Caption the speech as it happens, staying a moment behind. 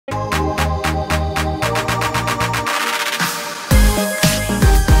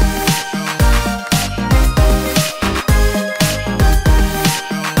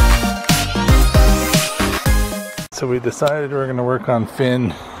we decided we're going to work on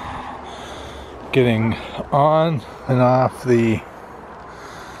Finn getting on and off the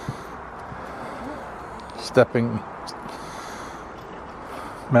stepping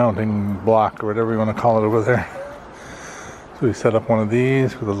mounting block or whatever you want to call it over there. So we set up one of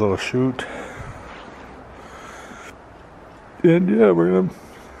these with a little chute. And yeah, we're going to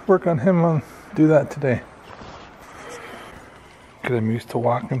work on him on do that today. Get him used to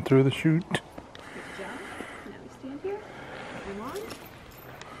walking through the chute. Good job. Now we stand here. I'm on.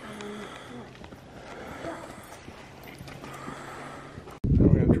 Now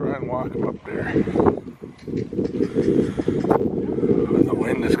we're going to try and walk him up there. When the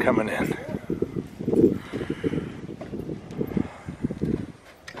wind is coming in.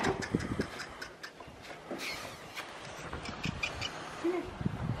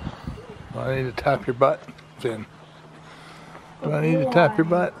 I need to tap your butt, Finn. Do I need to tap your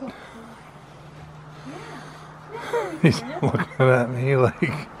butt? He's looking at me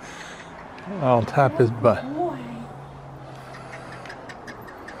like I'll tap his butt.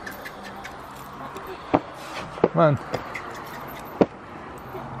 Come on.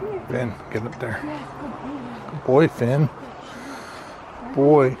 Finn, get up there. Good boy, Finn.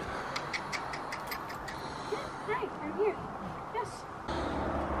 Boy.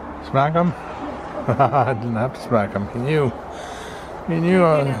 Smack him? I didn't have to smack him. He knew. He knew.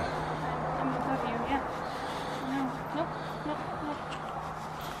 I'm above you, yeah. No.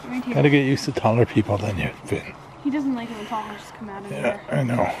 Right here. Gotta get used to taller people than you, Finn. He doesn't like it when tall just come out of Yeah, there. I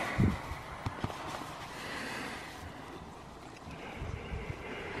know.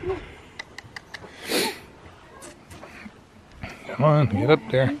 Come on, get up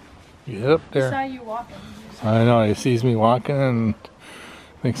there. Get up He there. saw you walking. I know, he sees me walking and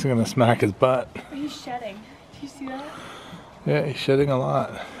thinks I'm gonna smack his butt. He's shedding. Do you see that? Yeah, he's shedding a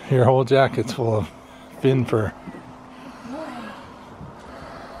lot. Your whole jacket's full of Finn fur.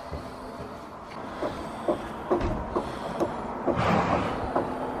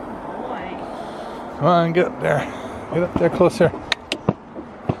 Come on, get up there. Get up there closer. No,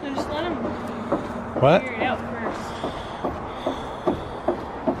 just let him What? figure it out first.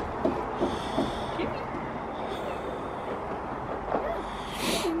 Jimmy.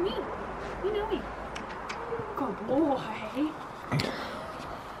 Me. You know me. Good boy.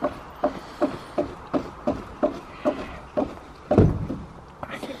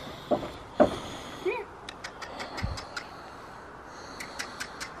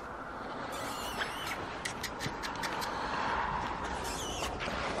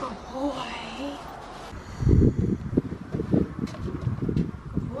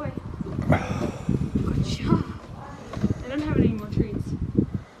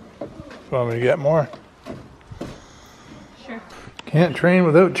 Want me to get more? Sure. Can't train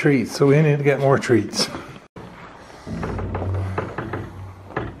without treats, so we need to get more treats.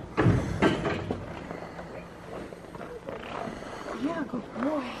 Yeah, good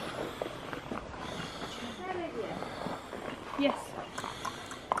boy. Yes.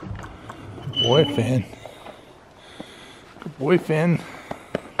 Good boy, Finn. Good boy, Finn.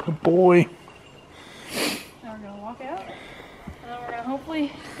 Good boy. Now we're gonna walk out. And then we're gonna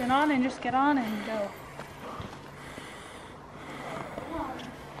hopefully get on and just get on and go.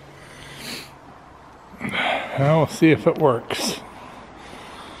 Now we'll see if it works.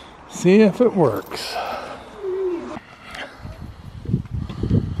 See if it works.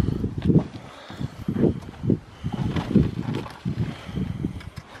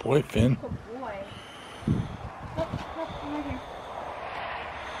 Boy, Finn. Good boy. Look, I'm right here.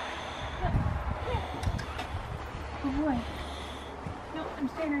 Look, good boy. No, I'm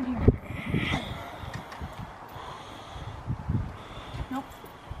staying right here. Nope.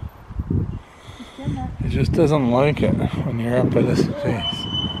 Just stand there. He just doesn't like it when you're up at his face.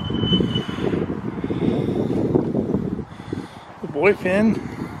 Good boy, Finn.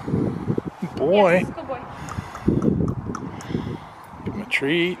 Good boy. Yes, good boy. Give him a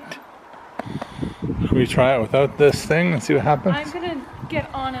treat. Should we try it without this thing and see what happens? I'm gonna get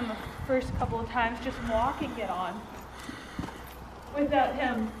on him the first couple of times. Just walk and get on. Without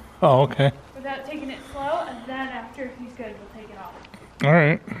him. Oh, okay. Without taking it slow, and then after he's good, we'll take it off. All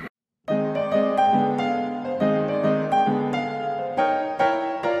right.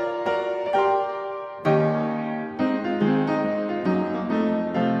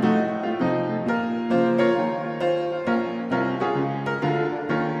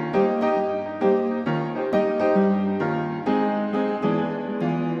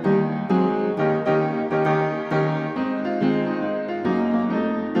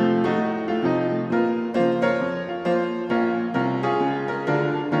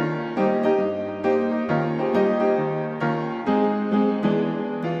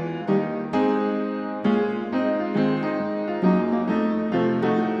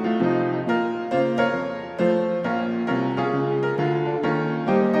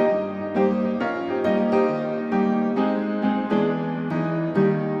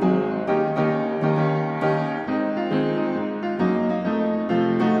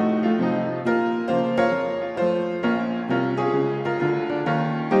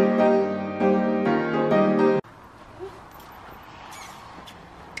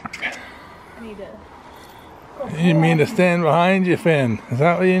 need to. You mean to stand behind you, Finn? Is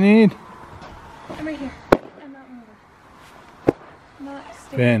that what you need? I'm right here. I'm not moving. I'm not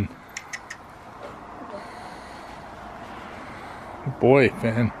Finn. staying. Good boy,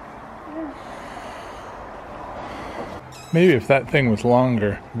 Finn. Yeah. Maybe if that thing was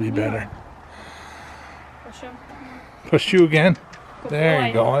longer, it'd be better. Push him. Push you again? Good There boy.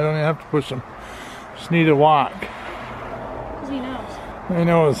 you go. I don't even have to push him. Just need to walk. Because he knows. I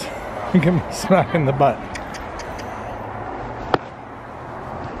know it's give him a smack in the butt.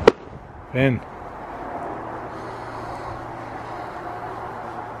 Finn.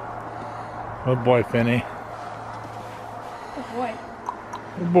 Good boy, Finny. Good boy.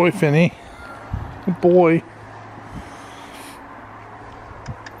 Good boy, Finny. Good boy.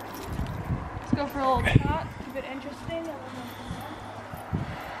 Let's go for a little shot. Keep it interesting.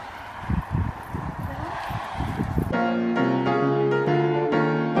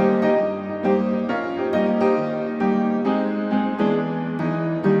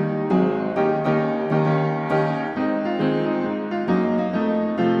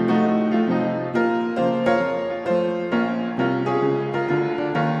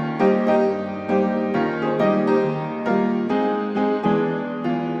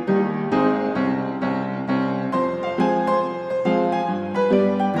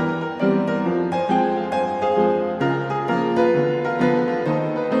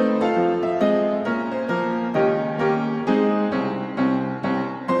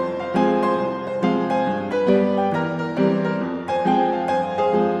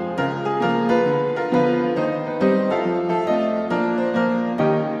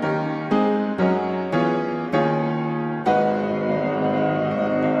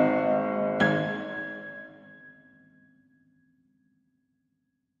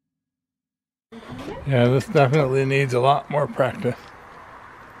 Yeah, this definitely needs a lot more practice.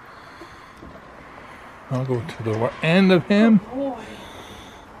 I'll go to the end of him. Good boy.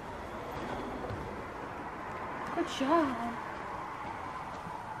 Good job.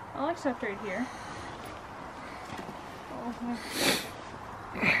 I'll accept right here. Oh,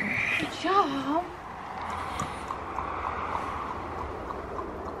 good job.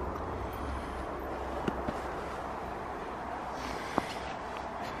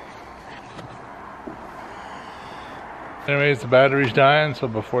 Anyways, the battery's dying, so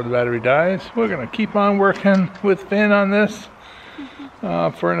before the battery dies, we're gonna keep on working with Finn on this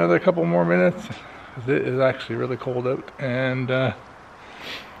for another couple more minutes. It is actually really cold out, and head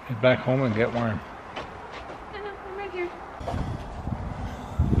back home and get warm. I'm right here.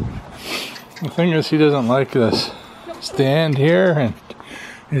 The thing is, he doesn't like this stand here, and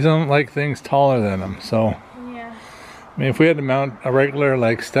he doesn't like things taller than him. So, Yeah. I mean, if we had to mount a regular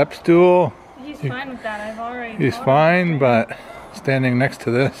like step stool, He's fine with that. I've already. he's told him. fine, but standing next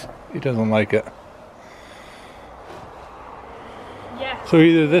to this, he doesn't like it. Yes. So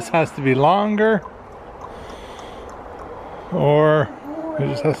either this has to be longer, or he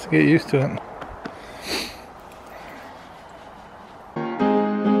just has to get used to it.